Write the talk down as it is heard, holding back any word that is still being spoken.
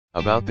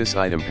About this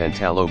item: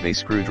 Pentalobe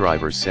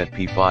screwdriver set,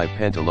 P5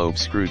 Pentalobe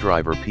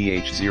screwdriver,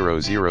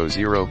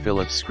 PH000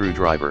 Phillips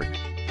screwdriver,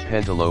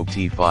 Pentalobe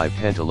T5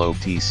 Pentalobe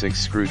T6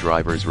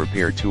 screwdrivers,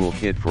 repair tool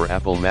kit for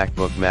Apple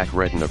MacBook Mac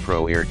Retina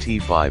Pro Air,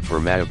 T5 for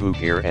MacBook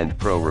Air and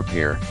Pro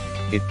repair.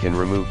 It can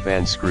remove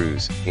fan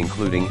screws,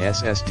 including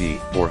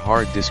SSD or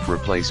hard disk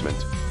replacement.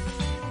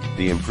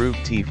 The improved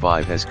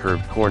T5 has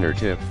curved corner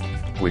tip,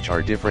 which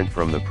are different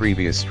from the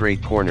previous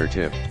straight corner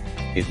tip.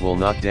 It will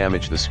not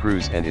damage the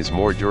screws and is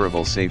more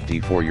durable safety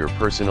for your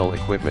personal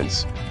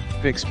equipments.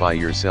 Fix by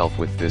yourself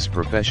with this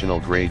professional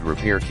grade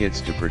repair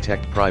kits to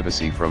protect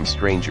privacy from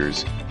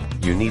strangers.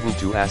 You needn't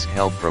to ask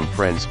help from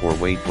friends or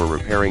wait for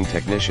repairing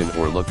technician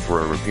or look for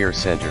a repair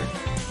center.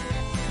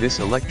 This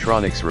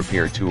electronics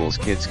repair tools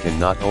kits can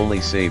not only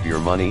save your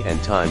money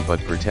and time but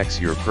protects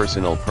your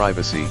personal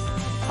privacy.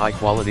 High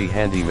quality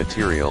handy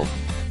material,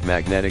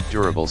 magnetic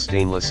durable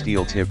stainless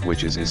steel tip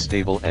which is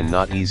stable and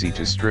not easy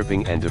to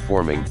stripping and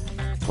deforming,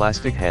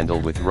 plastic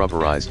handle with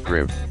rubberized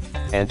grip,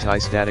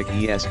 anti-static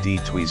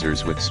ESD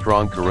tweezers with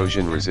strong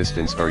corrosion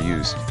resistance are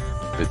used.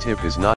 The tip is not